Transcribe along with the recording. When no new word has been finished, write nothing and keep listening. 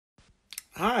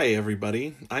Hi,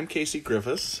 everybody. I'm Casey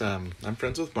Griffiths. I'm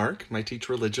friends with Mark. I teach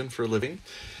religion for a living.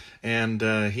 And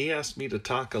he asked me to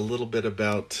talk a little bit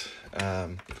about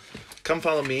Come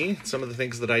Follow Me, some of the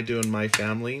things that I do in my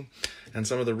family, and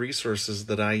some of the resources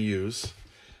that I use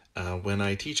when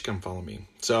I teach Come Follow Me.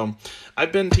 So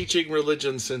I've been teaching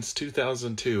religion since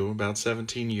 2002, about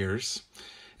 17 years.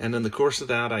 And in the course of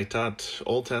that, I taught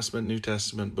Old Testament, New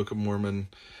Testament, Book of Mormon,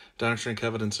 Doctrine and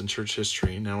Covenants, and church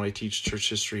history. Now I teach church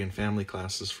history and family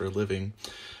classes for a living.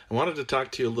 I wanted to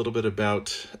talk to you a little bit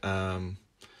about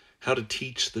how to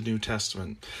teach the New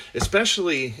Testament,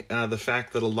 especially the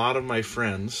fact that a lot of my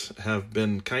friends have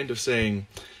been kind of saying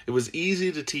it was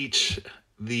easy to teach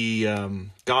the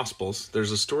Gospels.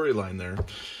 There's a storyline there.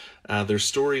 There's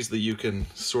stories that you can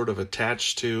sort of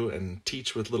attach to and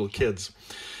teach with little kids.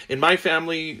 In my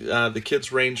family, the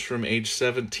kids range from age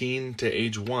 17 to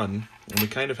age 1, and we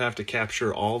kind of have to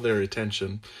capture all their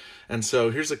attention. And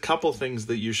so here's a couple things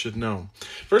that you should know.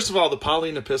 First of all, the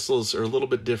Pauline epistles are a little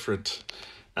bit different.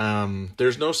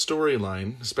 There's no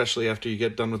storyline, especially after you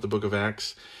get done with the book of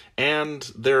Acts,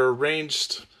 and they're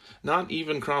arranged not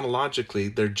even chronologically,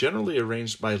 they're generally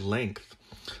arranged by length.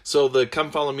 So the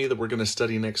Come Follow Me that we're going to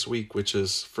study next week, which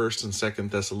is 1st and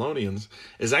 2nd Thessalonians,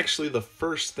 is actually the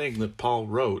first thing that Paul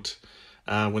wrote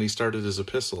when he started his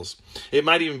epistles. It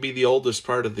might even be the oldest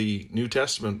part of the New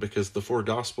Testament because the 4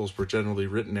 Gospels were generally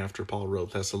written after Paul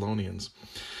wrote Thessalonians.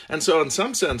 And so in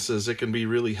some senses, it can be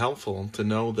really helpful to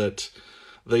know that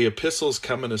the epistles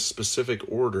come in a specific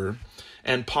order,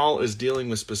 and Paul is dealing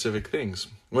with specific things.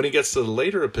 When he gets to the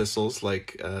later epistles,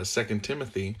 like 2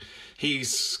 Timothy,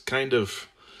 he's kind of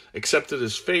accepted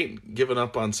his fate, given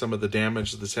up on some of the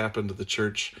damage that's happened to the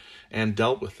church, and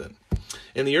dealt with it.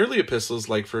 In the early epistles,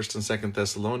 like 1st and 2nd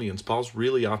Thessalonians, Paul's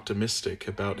really optimistic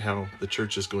about how the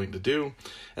church is going to do.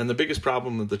 And the biggest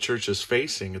problem that the church is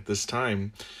facing at this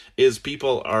time is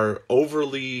people are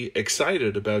overly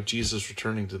excited about Jesus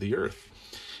returning to the earth.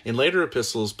 In later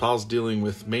epistles, Paul's dealing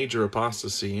with major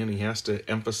apostasy, and he has to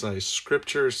emphasize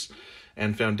scriptures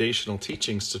and foundational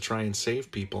teachings to try and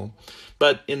save people.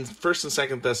 But in 1st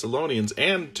and 2nd Thessalonians,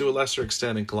 and to a lesser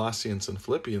extent in Colossians and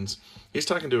Philippians, he's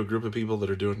talking to a group of people that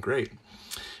are doing great.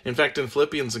 In fact, in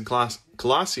Philippians and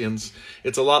Colossians,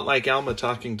 it's a lot like Alma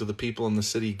talking to the people in the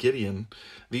city Gideon.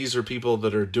 These are people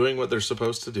that are doing what they're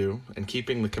supposed to do and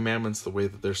keeping the commandments the way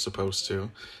that they're supposed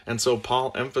to. And so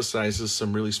Paul emphasizes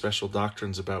some really special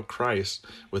doctrines about Christ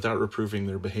without reproving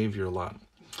their behavior a lot.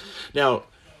 Now,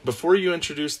 before you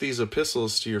introduce these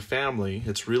epistles to your family,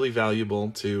 it's really valuable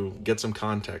to get some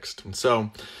context. And so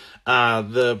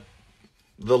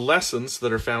the lessons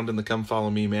that are found in the Come Follow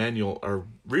Me manual are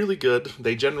really good.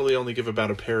 They generally only give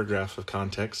about a paragraph of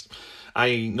context.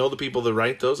 I know the people that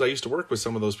write those. I used to work with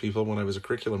some of those people when I was a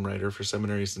curriculum writer for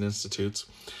seminaries and institutes.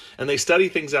 And they study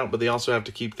things out, but they also have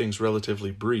to keep things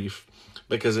relatively brief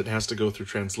because it has to go through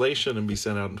translation and be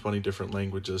sent out in 20 different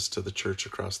languages to the church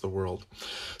across the world.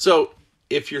 So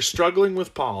if you're struggling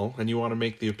with Paul and you want to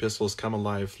make the epistles come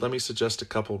alive, let me suggest a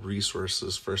couple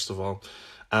resources, first of all,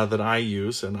 that I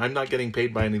use. And I'm not getting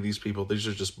paid by any of these people. These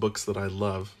are just books that I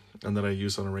love and that I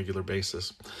use on a regular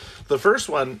basis. The first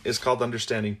one is called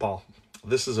Understanding Paul.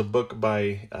 This is a book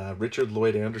by Richard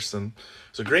Lloyd Anderson.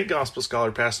 He's a great gospel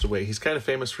scholar, passed away. He's kind of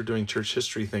famous for doing church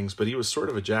history things, but he was sort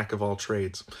of a jack of all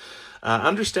trades.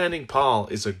 Understanding Paul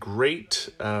is a great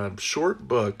short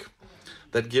book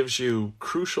that gives you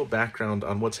crucial background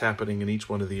on what's happening in each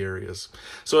one of the areas.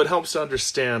 So it helps to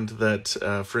understand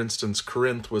that, for instance,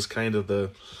 Corinth was kind of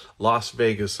the Las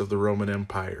Vegas of the Roman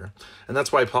Empire. And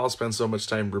that's why Paul spends so much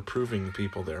time reproving the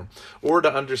people there. Or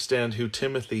to understand who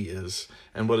Timothy is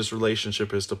and what his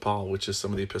relationship is to Paul, which is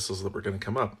some of the epistles that we're going to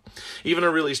come up. Even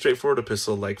a really straightforward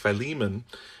epistle like Philemon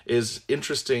is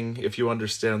interesting if you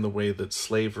understand the way that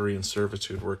slavery and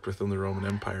servitude worked within the Roman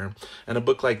Empire. And a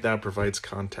book like that provides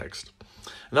context.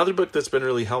 Another book that's been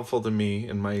really helpful to me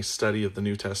in my study of the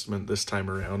New Testament this time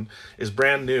around is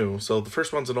brand new. So the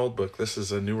first one's an old book. This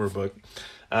is a newer book.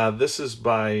 This is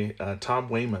by Tom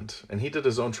Waymont, and he did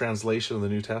his own translation of the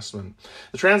New Testament.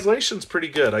 The translation's pretty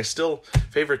good. I still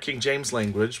favor King James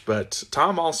language, but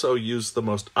Tom also used the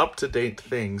most up-to-date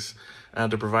things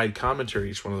to provide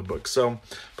commentary each one of the books. So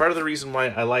part of the reason why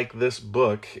I like this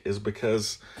book is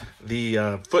because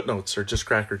the footnotes are just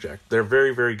crackerjack. They're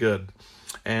very, very good.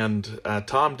 And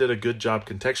Tom did a good job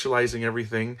contextualizing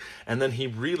everything, and then he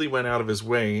really went out of his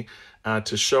way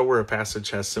to show where a passage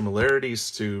has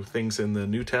similarities to things in the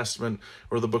New Testament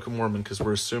or the Book of Mormon, because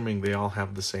we're assuming they all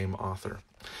have the same author.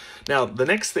 Now, the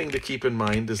next thing to keep in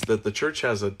mind is that the church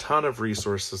has a ton of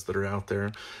resources that are out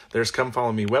there. There's Come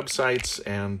Follow Me websites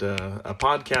and a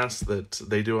podcast that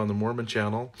they do on the Mormon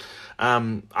channel.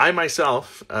 I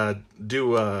myself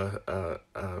do a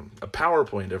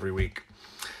PowerPoint every week.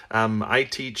 I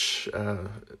teach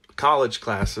college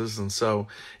classes, and so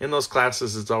in those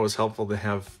classes, it's always helpful to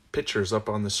have pictures up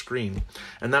on the screen.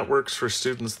 And that works for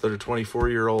students that are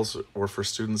 24-year-olds or for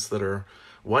students that are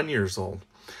 1 year old.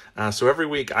 So every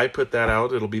week I put that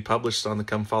out. It'll be published on the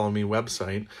Come Follow Me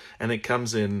website, and it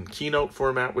comes in Keynote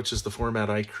format, which is the format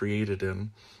I created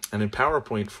in, and in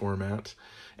PowerPoint format,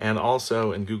 and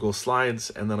also in Google Slides,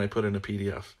 and then I put in a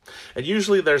PDF. And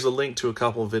usually there's a link to a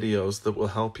couple videos that will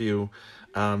help you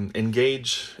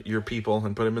engage your people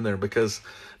and put them in there, because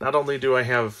not only do I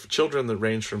have children that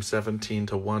range from 17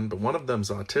 to 1, but one of them's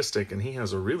autistic, and he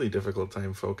has a really difficult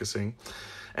time focusing.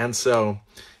 And so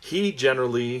he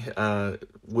generally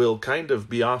will kind of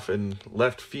be off in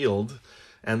left field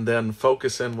and then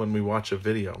focus in when we watch a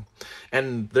video.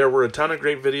 And there were a ton of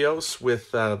great videos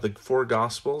with the 4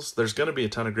 Gospels. There's going to be a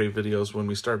ton of great videos when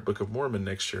we start Book of Mormon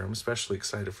next year. I'm especially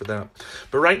excited for that.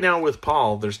 But right now with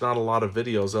Paul, there's not a lot of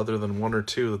videos other than 1 or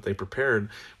 2 that they prepared,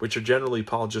 which are generally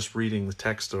Paul just reading the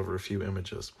text over a few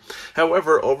images.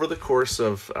 However, over the course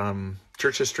of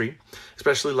church history,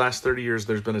 especially last 30 years,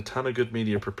 there's been a ton of good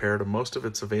media prepared, and most of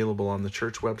it's available on the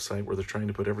church website where they're trying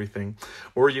to put everything,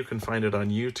 or you can find it on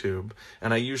YouTube.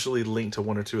 And I usually link to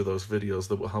 1 or 2 of those videos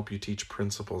that will help you teach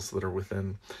principles that are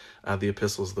within the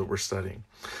epistles that we're studying.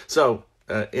 So,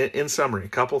 in summary, a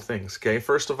couple things, okay?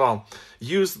 First of all,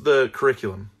 use the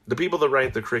curriculum. The people that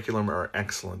write the curriculum are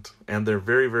excellent, and they're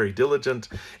very, very diligent,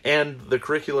 and the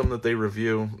curriculum that they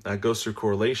review goes through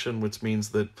correlation, which means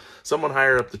that someone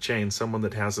higher up the chain, someone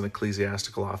that has an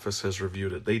ecclesiastical office, has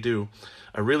reviewed it. They do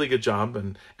a really good job,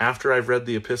 and after I've read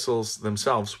the epistles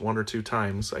themselves 1 or 2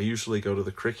 times, I usually go to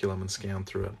the curriculum and scan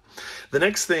through it. The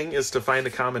next thing is to find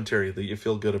a commentary that you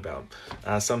feel good about.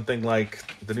 Something like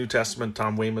the New Testament,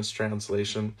 Tom Wayman's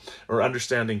translation, or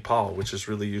Understanding Paul, which is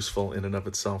really useful in and of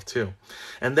itself too.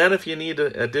 And then if you need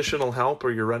additional help or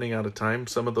you're running out of time,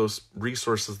 some of those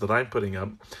resources that I'm putting up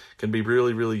can be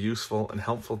really, really useful and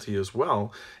helpful to you as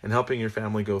well in helping your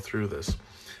family go through this.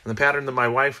 And the pattern that my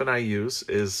wife and I use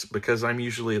is, because I'm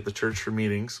usually at the church for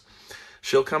meetings,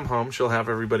 she'll come home, she'll have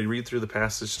everybody read through the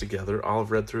passage together. I'll have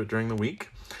read through it during the week.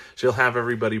 She'll have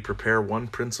everybody prepare 1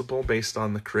 principle based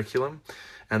on the curriculum.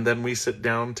 And then we sit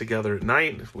down together at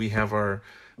night. We have our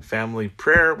family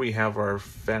prayer, we have our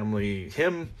family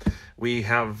hymn, we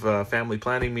have a family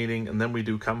planning meeting, and then we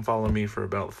do Come Follow Me for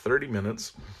about 30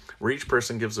 minutes, where each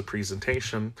person gives a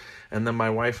presentation, and then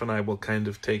my wife and I will kind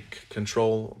of take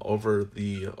control over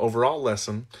the overall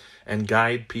lesson and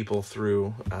guide people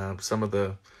through some of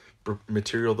the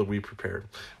material that we prepared.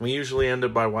 We usually end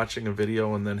up by watching a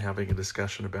video and then having a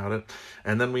discussion about it.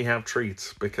 And then we have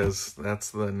treats, because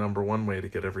that's the number 1 way to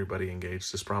get everybody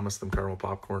engaged. Just promise them caramel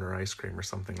popcorn or ice cream or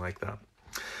something like that.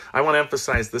 I want to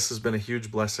emphasize this has been a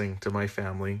huge blessing to my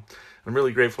family. I'm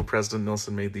really grateful President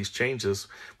Nilsson made these changes.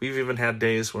 We've even had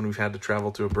days when we've had to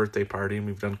travel to a birthday party, and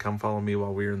we've done Come Follow Me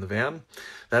while we were in the van.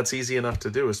 That's easy enough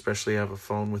to do, especially if you have a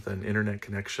phone with an internet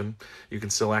connection. You can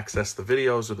still access the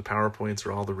videos or the PowerPoints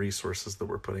or all the resources that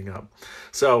we're putting up.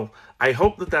 So I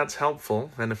hope that that's helpful,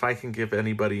 and if I can give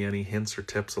anybody any hints or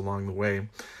tips along the way,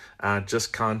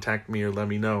 just contact me or let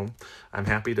me know. I'm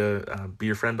happy to be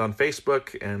your friend on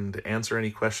Facebook and answer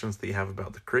any questions that you have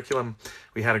about the curriculum.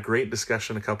 We had a great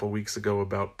discussion a couple weeks ago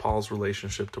about Paul's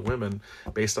relationship to women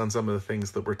based on some of the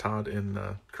things that were taught in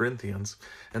Corinthians.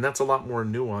 And that's a lot more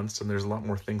nuanced, and there's a lot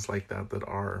more things like that that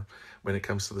are when it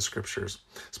comes to the scriptures.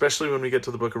 Especially when we get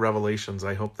to the book of Revelations,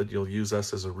 I hope that you'll use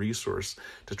us as a resource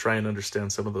to try and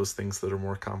understand some of those things that are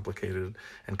more complicated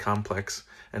and complex,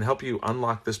 and help you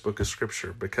unlock this book of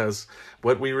scripture. Because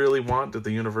what we really want at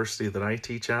the university that I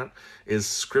teach at is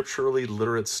scripturally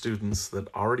literate students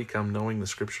that already come knowing the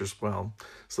scriptures well,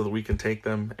 so that we can take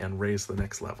them and raise the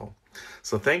next level.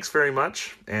 So thanks very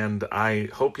much, and I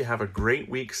hope you have a great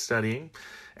week studying,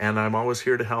 and I'm always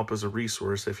here to help as a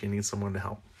resource if you need someone to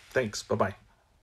help. Thanks. Bye-bye.